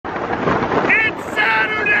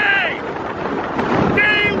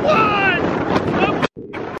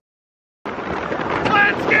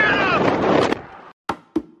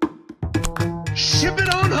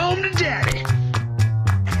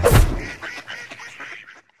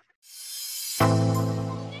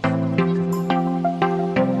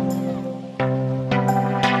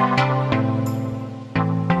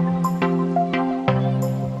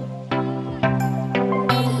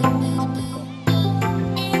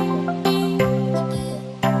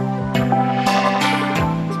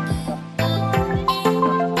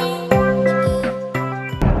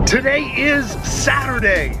Today is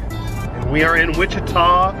Saturday, and we are in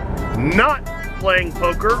Wichita, not playing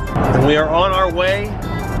poker, and we are on our way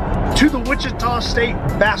to the Wichita State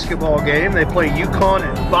basketball game. They play UConn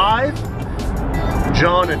at 5.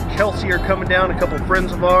 John and Kelsey are coming down, a couple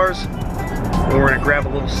friends of ours, and we're gonna grab a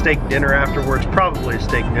little steak dinner afterwards, probably a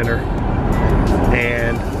steak dinner,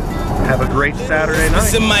 and have a great Saturday night.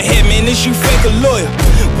 It's in my head, man, is you fake a lawyer?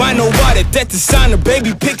 Why no water? That designer,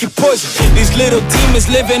 baby, pick your poison. These little demons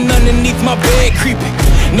living underneath my bed, creeping.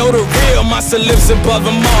 Know the real monster lives above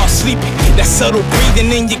them all, sleeping. That subtle breathing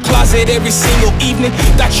in your closet every single evening.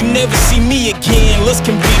 Thought you never see me again, looks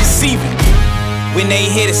can be deceiving. When they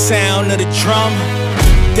hear the sound of the drum,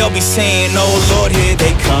 they'll be saying, oh Lord, here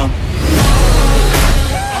they come.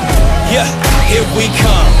 Yeah, here we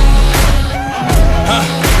come.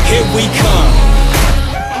 Here we come.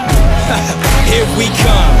 Here we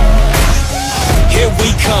come. Here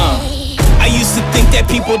we come. I used to think that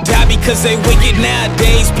people die because they wicked.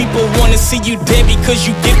 Nowadays people wanna see you dead because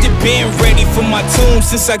you gifted. Been ready for my tomb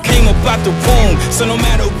since I came up out the womb. So no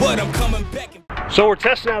matter what, I'm coming back. So we're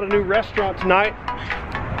testing out a new restaurant tonight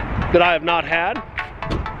that I have not had.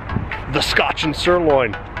 The Scotch and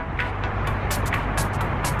Sirloin.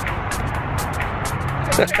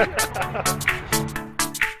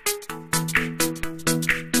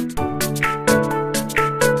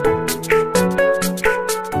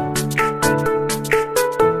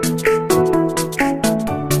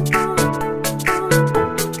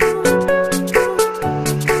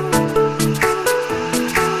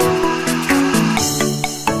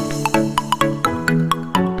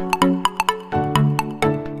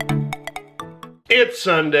 It's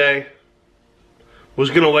Sunday. Was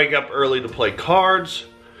gonna wake up early to play cards,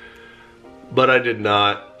 but I did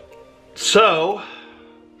not. So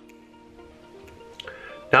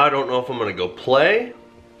now I don't know if I'm gonna go play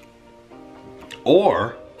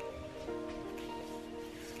or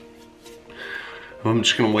I'm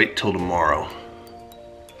just gonna wait till tomorrow.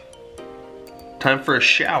 Time for a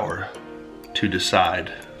shower to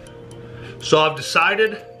decide. So I've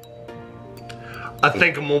decided I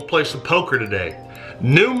think I'm gonna play some poker today.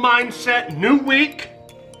 New mindset, new week.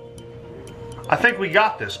 I think we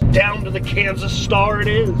got this. Down to the Kansas Star it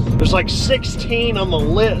is. There's like 16 on the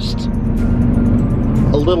list.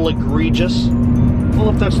 A little egregious. I don't know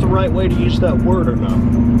if that's the right way to use that word or not.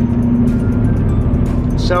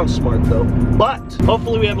 Sounds smart though. But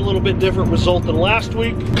hopefully we have a little bit different result than last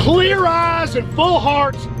week. Clear eyes and full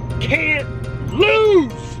hearts can't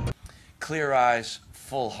lose. Clear eyes,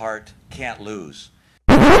 full heart, can't lose.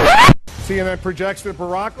 CNN projects that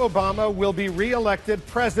Barack Obama will be re-elected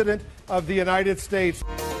President of the United States.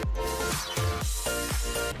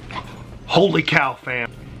 Holy cow, fam.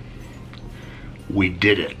 We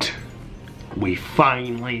did it. We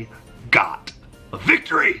finally got a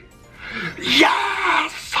victory.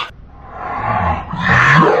 Yes!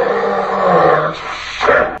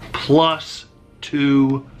 Plus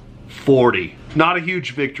 240. Not a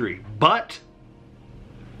huge victory, but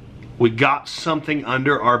we got something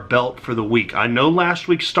under our belt for the week. I know last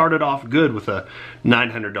week started off good with a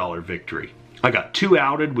 $900 victory. I got 2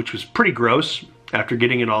 outed, which was pretty gross after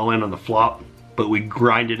getting it all in on the flop, but we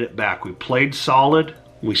grinded it back. We played solid.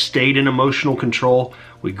 We stayed in emotional control.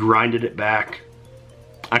 We grinded it back.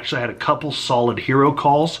 Actually, I had a couple solid hero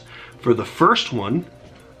calls. For the first one,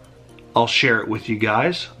 I'll share it with you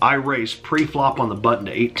guys. I raised pre-flop on the button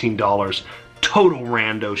to $18. Total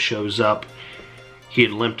rando shows up. He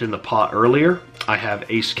had limped in the pot earlier. I have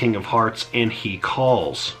ace king of hearts and he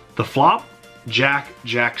calls. The flop, jack,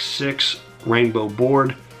 jack 6, rainbow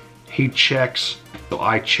board. He checks, so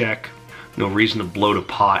I check. No reason to bloat a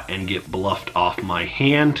pot and get bluffed off my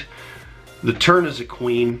hand. The turn is a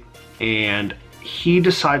queen and he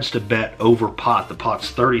decides to bet over pot. The pot's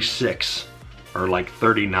 36 or like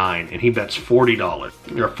 39 and he bets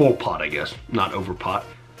 $40, or full pot I guess, not over pot.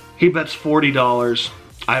 He bets $40.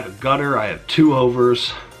 I have a gutter, I have 2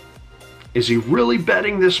 overs. Is he really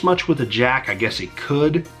betting this much with a jack? I guess he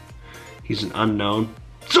could. He's an unknown,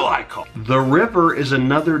 so I call. The river is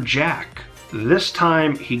another jack. This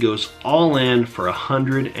time he goes all in for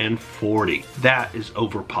 140. That is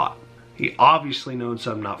over pot. He obviously knows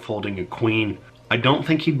I'm not folding a queen. I don't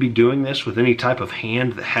think he'd be doing this with any type of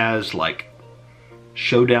hand that has like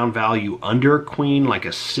showdown value under a queen, like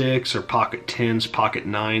a 6 or pocket 10s, pocket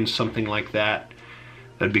 9s, something like that.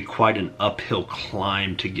 That'd be quite an uphill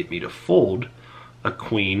climb to get me to fold a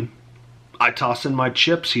queen. I toss in my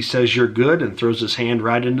chips, he says you're good and throws his hand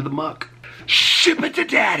right into the muck. Ship it to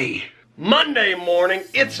daddy. Monday morning,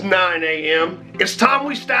 it's 9 a.m. It's time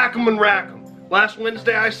we stack them and rack them. Last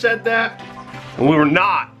Wednesday I said that, and we were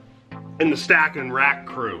not. and the stack and rack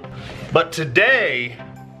crew. But today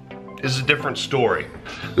is a different story.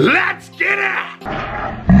 Let's get it!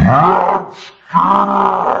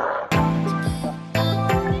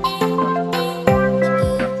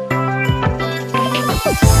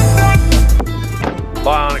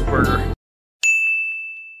 Bionic burger.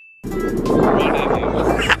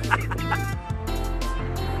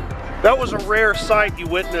 That was a rare sight you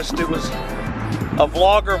witnessed. It was a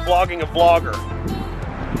vlogger vlogging a vlogger.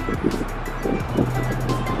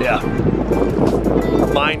 Yeah.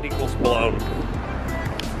 Mind equals blown.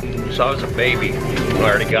 So I was a baby. I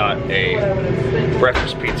already got a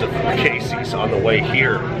breakfast pizza from Casey's on the way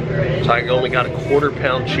here. So I only got a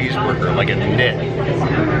quarter-pound cheeseburger, like a nit.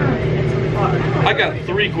 I got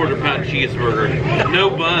 3/4 pound cheeseburger, no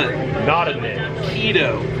bun. Not a nit.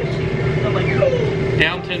 Keto.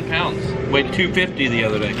 Down 10 pounds. Weighed 250 the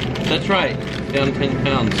other day. That's right, down 10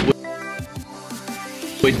 pounds.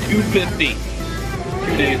 Weighed 250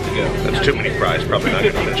 2 days ago. That's too many fries, probably not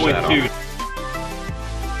gonna finish that off.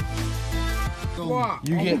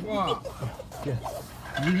 You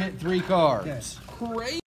get 3 cards. Yes.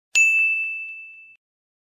 Crazy.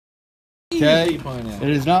 Okay? It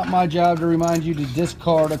is not my job to remind you to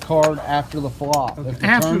discard a card after the flop. Okay. If the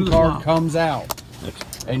After turn the card flop. comes out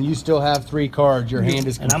and you still have 3 cards, your hand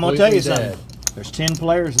is And completely I'm going to tell you dead. something. There's 10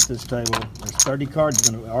 players at this table. There's 30 cards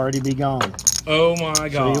going to already be gone. Oh my So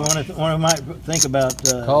god. you might think about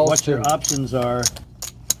Calls what your too. options are.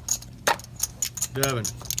 Devin,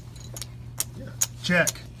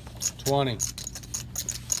 Check. 20.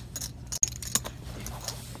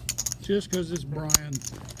 Just because it's Brian.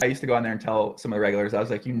 I used to go on there and tell some of the regulars, I was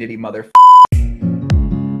like, you nitty mother.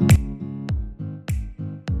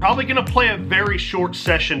 Probably gonna play a very short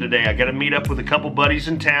session today. I gotta meet up with a couple buddies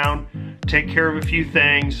in town, take care of a few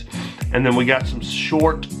things, and then we got some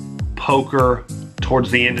short poker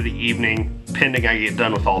towards the end of the evening, pending I get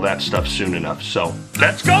done with all that stuff soon enough. So,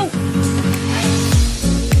 let's go!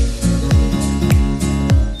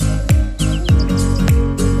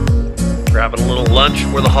 Grabbing a little lunch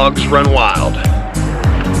where the hogs run wild.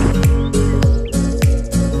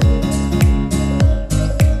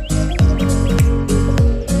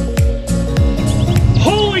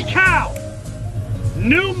 Holy cow!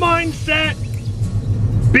 New mindset,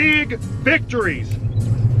 big victories.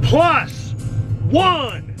 Plus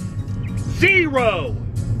 1, 0,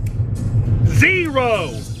 0.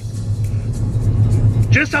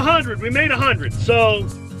 Just 100. We made 100. So.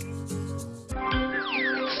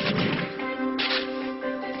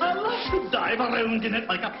 I love to dive around in it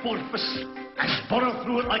like a porpoise and burrow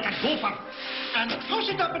through it like a gopher and toss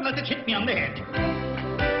it up and let it hit me on the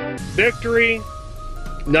head. Victory.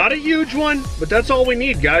 Not a huge one, but that's all we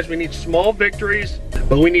need, guys. We need small victories,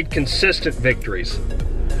 but we need consistent victories.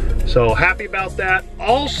 So happy about that.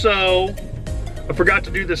 Also, I forgot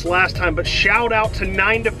to do this last time, but shout out to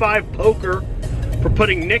 9 to 5 Poker for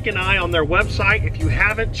putting Nick and I on their website. If you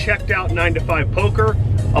haven't checked out 9 to 5 Poker,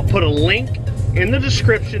 I'll put a link in the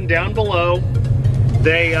description down below.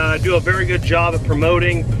 They do a very good job at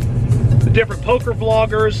promoting the different poker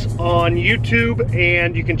vloggers on YouTube,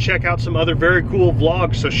 and you can check out some other very cool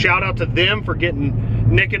vlogs. So shout out to them for getting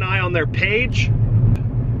Nick and I on their page.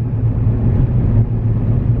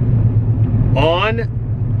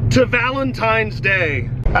 On to Valentine's Day.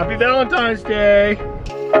 Happy Valentine's Day.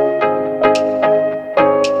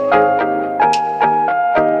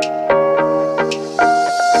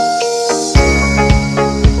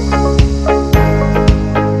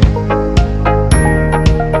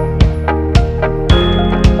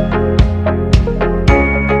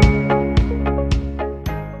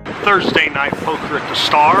 Thursday night poker at the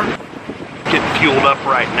Star. Getting fueled up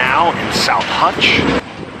right now in South Hutch.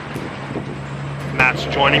 Matt's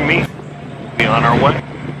joining me. Be on our way.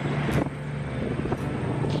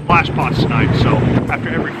 Splash pots tonight, so after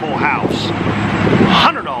every full house,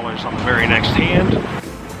 $100 on the very next hand.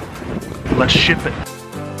 Let's ship it.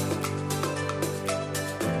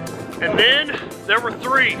 And then there were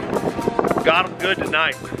 3. Got them good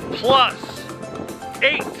tonight. Plus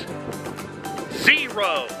 8,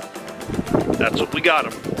 0. That's what we got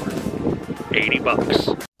them for. 80 bucks.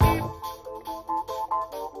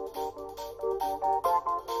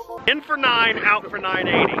 In for 9, out for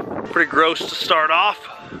 980. Pretty gross to start off,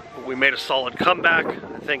 but we made a solid comeback.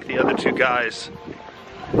 I think the other 2 guys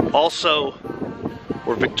also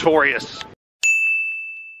were victorious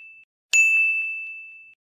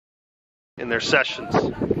in their sessions.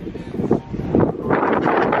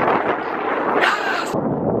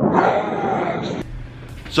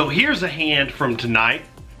 So here's a hand from tonight.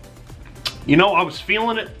 You know, I was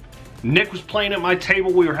feeling it. Nick was playing at my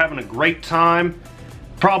table. We were having a great time.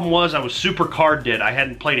 Problem was I was super card dead. I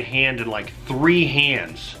hadn't played a hand in like 3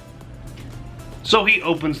 hands. So he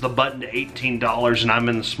opens the button to $18 and I'm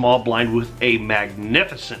in the small blind with a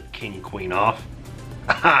magnificent king queen off.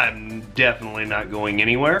 I'm definitely not going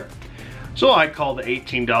anywhere. So I call the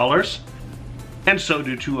 $18 and so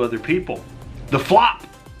do 2 other people. The flop,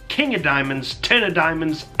 king of diamonds, 10 of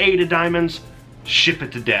diamonds, 8 of diamonds, ship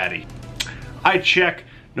it to daddy. I check,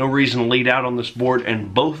 no reason to lead out on this board,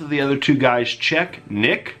 and both of the other 2 guys check.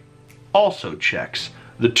 Nick also checks.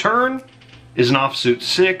 The turn is an offsuit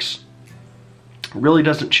 6. Really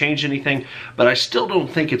doesn't change anything, but I still don't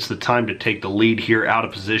think it's the time to take the lead here out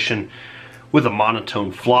of position with a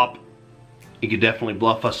monotone flop. He could definitely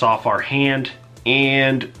bluff us off our hand,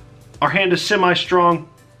 and our hand is semi-strong,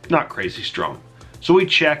 not crazy strong. So we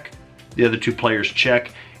check, the other 2 players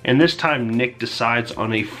check, and this time Nick decides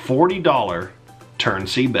on a $40 turn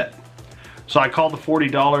c-bet. So I call the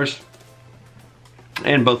 $40,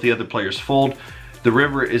 and both the other players fold. The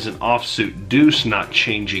river is an offsuit deuce, not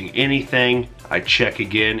changing anything. I check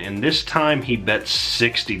again, and this time he bets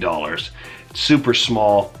 $60. It's super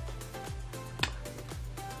small.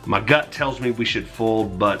 My gut tells me we should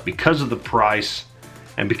fold, but because of the price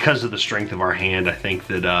and because of the strength of our hand, I think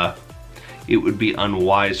that it would be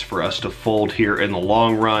unwise for us to fold here in the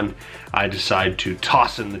long run. I decide to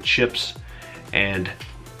toss in the chips and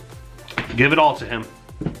give it all to him.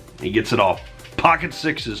 He gets it all. Pocket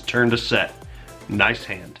 6s, turn to set. Nice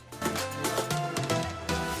hand.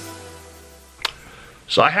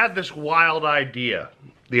 So I had this wild idea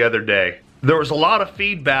the other day. There was a lot of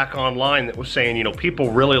feedback online that was saying, you know,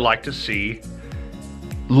 people really like to see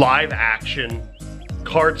live action,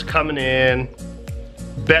 cards coming in,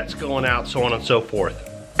 bets going out, so on and so forth.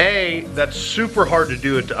 A, that's super hard to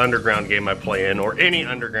do at the underground game I play in, or any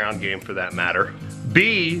underground game for that matter.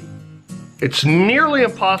 B, it's nearly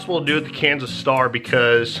impossible to do at the Kansas Star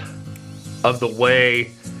because of the way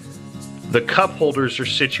the cup holders are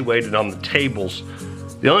situated on the tables.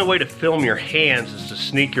 The only way to film your hands is to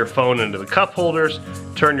sneak your phone into the cup holders,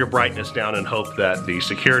 turn your brightness down, and hope that the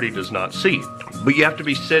security does not see. But you have to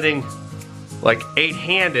be sitting like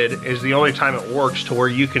 8-handed is the only time it works, to where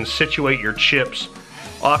you can situate your chips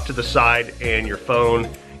off to the side and your phone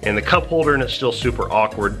in the cup holder, and it's still super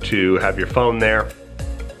awkward to have your phone there,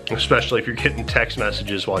 especially if you're getting text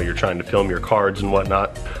messages while you're trying to film your cards and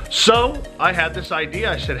whatnot. So I had this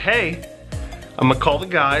idea. I said, hey, I'm gonna call the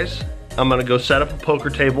guys, I'm gonna go set up a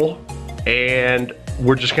poker table, and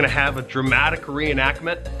we're just gonna have a dramatic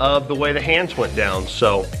reenactment of the way the hands went down.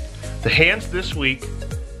 So the hands this week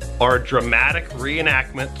are a dramatic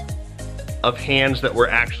reenactment of hands that were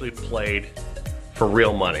actually played for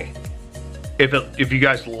real money. If you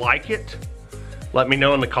guys like it, let me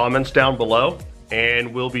know in the comments down below,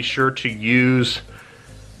 and we'll be sure to use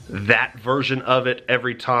that version of it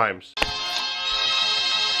every time.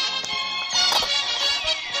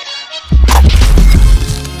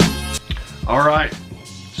 Alright,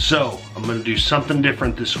 so I'm going to do something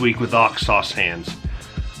different this week with Awk-Sauce hands.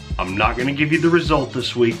 I'm not going to give you the result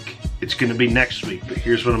this week. It's going to be next week, but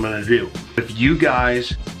here's what I'm going to do. If you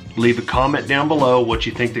guys leave a comment down below what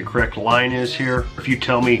you think the correct line is here, if you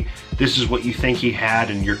tell me this is what you think he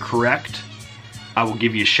had and you're correct, I will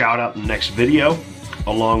give you a shout out in the next video,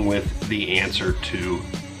 along with the answer to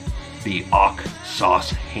the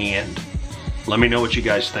Awk-Sauce hand. Let me know what you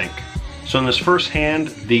guys think. So in this first hand,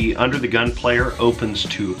 the under the gun player opens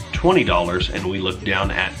to $20, and we look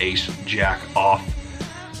down at ace jack off.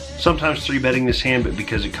 Sometimes 3-betting this hand, but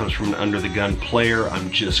because it comes from an under the gun player,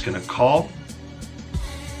 I'm just gonna call.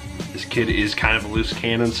 This kid is kind of a loose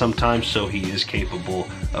cannon sometimes, so he is capable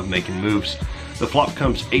of making moves. The flop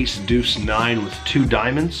comes ace deuce 9 with 2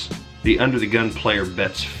 diamonds. The under the gun player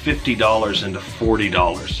bets $50 into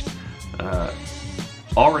 $40.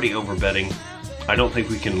 Already overbetting. I don't think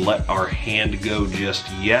we can let our hand go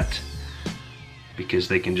just yet, because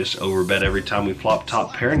they can just overbet every time we flop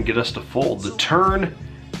top pair and get us to fold. The turn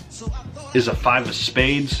is a 5 of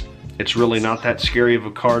spades. It's really not that scary of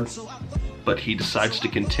a card, but he decides to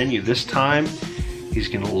continue. This time he's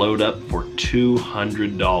gonna load up for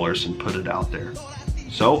 $200 and put it out there.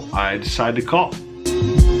 So I decide to call.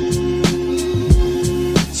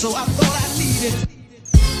 So I thought I needed.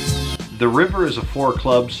 The river is a 4 of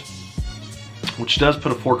clubs, which does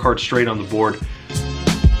put a 4-card straight on the board.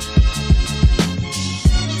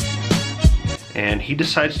 And he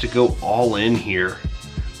decides to go all in here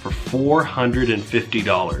for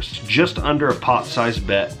 $450, just under a pot-sized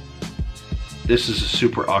bet. This is a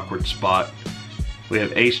super awkward spot. We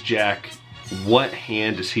have ace jack. What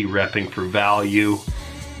hand is he repping for value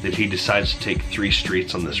that he decides to take 3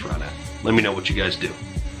 streets on this run at? Let me know what you guys do.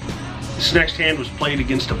 This next hand was played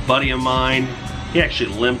against a buddy of mine. He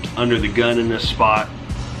actually limped under the gun in this spot,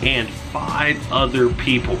 and 5 other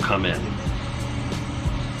people come in.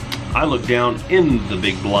 I look down in the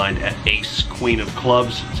big blind at ace, queen of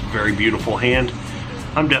clubs. It's a very beautiful hand.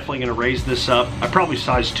 I'm definitely going to raise this up. I probably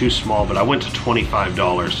sized too small, but I went to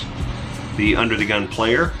 $25. The under the gun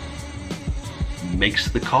player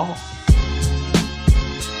makes the call.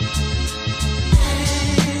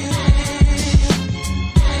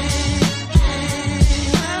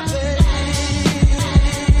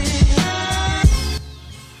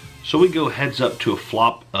 So we go heads up to a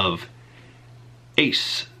flop of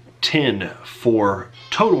ace 10 for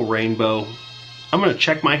total rainbow. I'm going to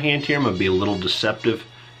check my hand here. I'm going to be a little deceptive,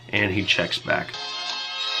 and he checks back.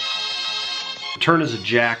 The turn is a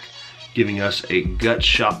jack, giving us a gut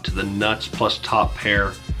shot to the nuts plus top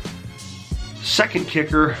pair. Second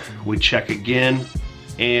kicker, we check again,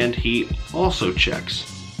 and he also checks.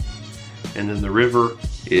 And then the river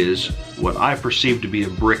is what I perceive to be a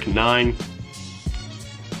brick 9.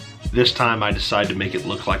 This time I decide to make it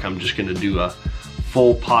look like I'm just going to do a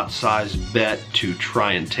full pot size bet to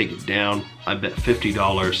try and take it down. I bet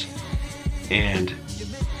 $50, and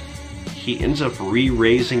he ends up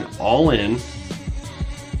re-raising all in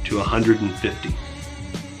to 150.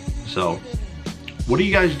 So what are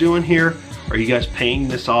you guys doing here? Are you guys paying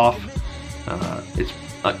this off? It's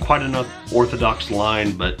quite an unorthodox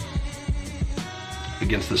line, but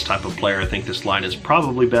against this type of player, I think this line is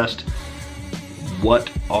probably best.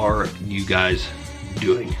 What are you guys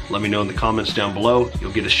doing? Let me know in the comments down below.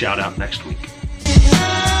 You'll get a shout out next week.